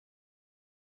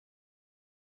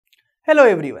Hello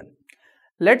everyone.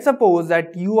 Let's suppose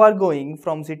that you are going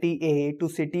from city A to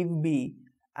city B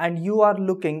and you are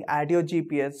looking at your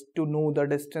GPS to know the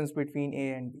distance between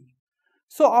A and B.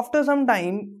 So after some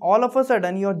time, all of a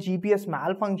sudden your GPS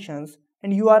malfunctions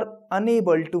and you are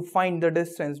unable to find the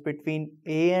distance between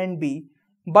A and B,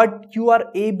 but you are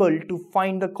able to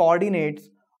find the coordinates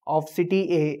of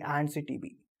city A and city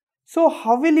B. So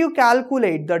how will you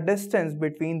calculate the distance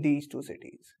between these two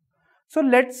cities? So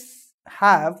let's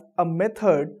have a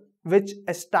method which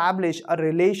establish a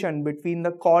relation between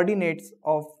the coordinates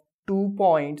of 2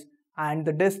 points and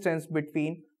the distance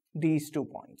between these 2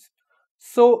 points.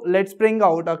 So let's bring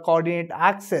out a coordinate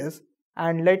axis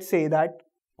and let's say that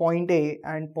point A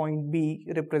and point B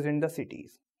represent the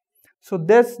cities. So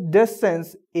this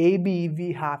distance AB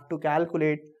we have to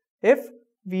calculate if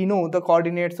we know the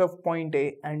coordinates of point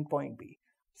A and point B.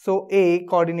 So A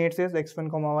coordinates is x1,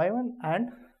 y1 and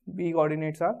B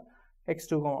coordinates are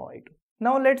x2, y2.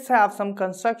 Now let's have some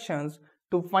constructions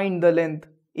to find the length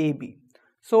AB.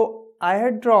 So I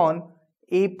had drawn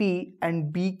AP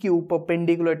and BQ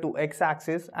perpendicular to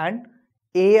x-axis and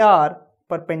AR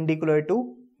perpendicular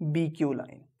to BQ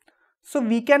line. So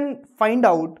we can find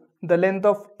out the length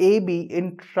of AB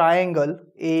in triangle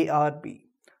ARB.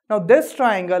 Now this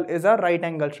triangle is a right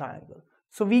angle triangle.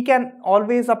 So we can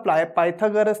always apply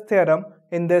Pythagoras theorem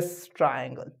in this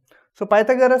triangle. So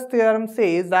Pythagoras theorem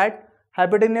says that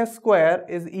hypotenuse square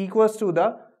is equals to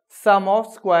the sum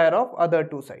of square of other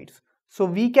two sides. So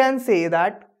we can say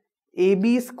that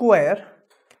AB square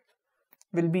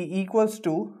will be equals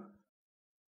to,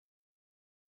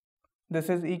 this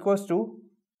is equals to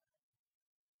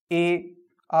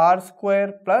AR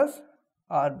square plus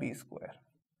RB square.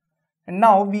 And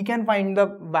now we can find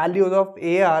the values of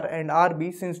AR and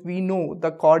RB since we know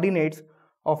the coordinates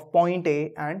of point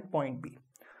A and point B.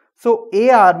 So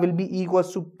AR will be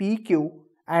equals to PQ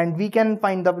and we can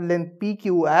find the length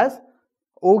PQ as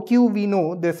OQ, we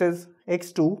know this is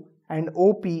x2 and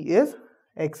OP is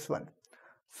x1.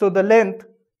 So the length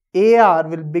AR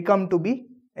will become to be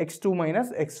x2 minus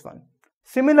x1.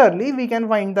 Similarly, we can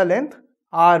find the length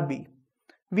RB.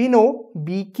 We know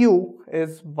BQ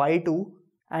is y2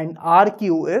 and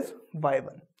RQ is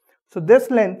y1. So this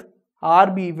length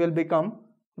RB will become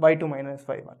y2 minus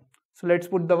y1. So let's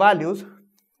put the values.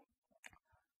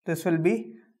 This will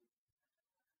be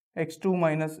x2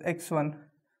 minus x1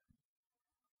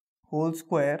 whole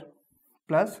square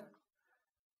plus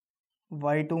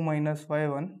y2 minus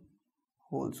y1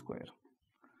 whole square.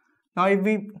 Now if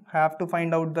we have to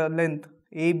find out the length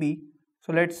AB,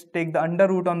 so let's take the under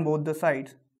root on both the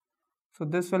sides. So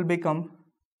this will become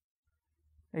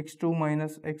x2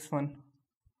 minus x1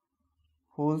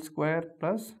 whole square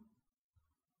plus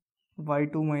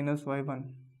y2 minus y1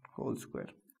 whole square.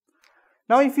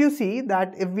 Now if you see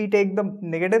that if we take the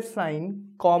negative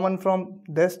sign common from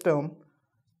this term,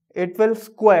 it will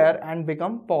square and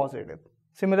become positive.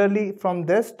 Similarly, from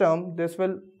this term, this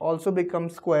will also become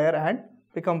square and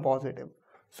become positive.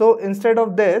 So instead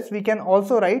of this, we can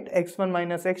also write x1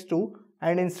 minus x2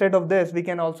 and instead of this, we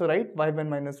can also write y1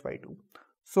 minus y2.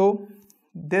 So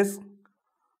this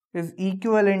is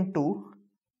equivalent to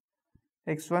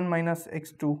x1 minus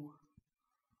x2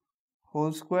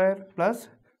 whole square plus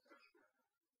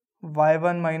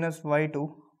y1 minus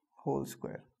y2 whole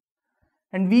square.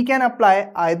 And we can apply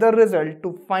either result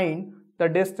to find the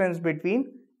distance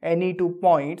between any 2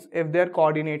 points if their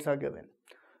coordinates are given.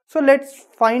 So let's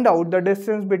find out the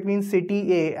distance between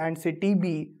city A and city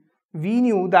B. We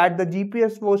knew that the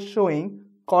GPS was showing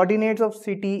coordinates of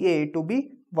city A to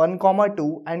be 1,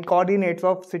 2 and coordinates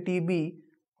of city B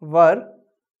were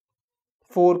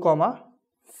 4,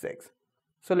 6.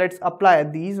 So let's apply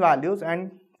these values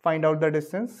and find out the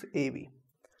distance AB.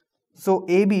 So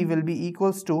AB will be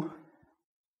equals to,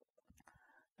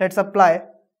 let's apply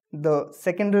the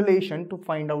second relation to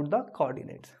find out the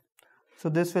coordinates. So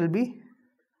this will be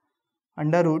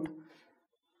under root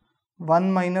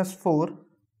 1 minus 4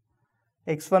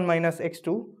 x1 minus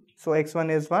x2. So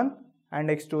x1 is 1 and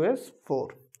x2 is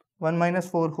 4. 1 minus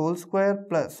 4 whole square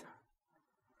plus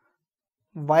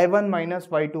y1 minus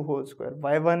y2 whole square.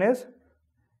 y1 is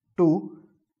 2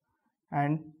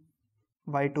 and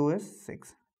y2 is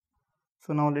 6.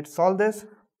 So now let's solve this.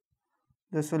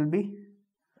 This will be,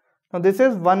 now this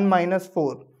is 1 minus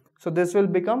 4. So this will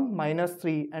become minus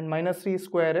 3 and minus 3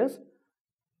 square is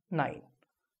 9.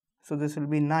 So this will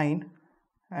be 9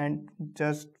 and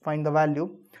just find the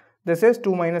value. This is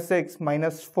 2 minus 6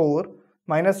 minus 4.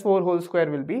 Minus 4 whole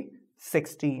square will be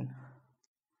 16.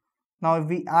 Now if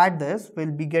we add this,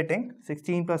 we'll be getting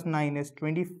 16 plus 9 is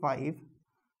 25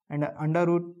 and under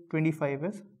root 25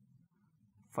 is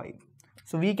 5.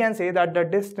 So we can say that the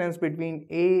distance between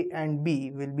A and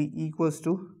B will be equals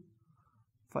to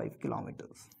 5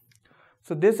 kilometers.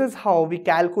 So this is how we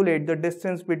calculate the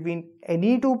distance between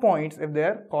any two points if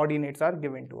their coordinates are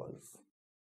given to us.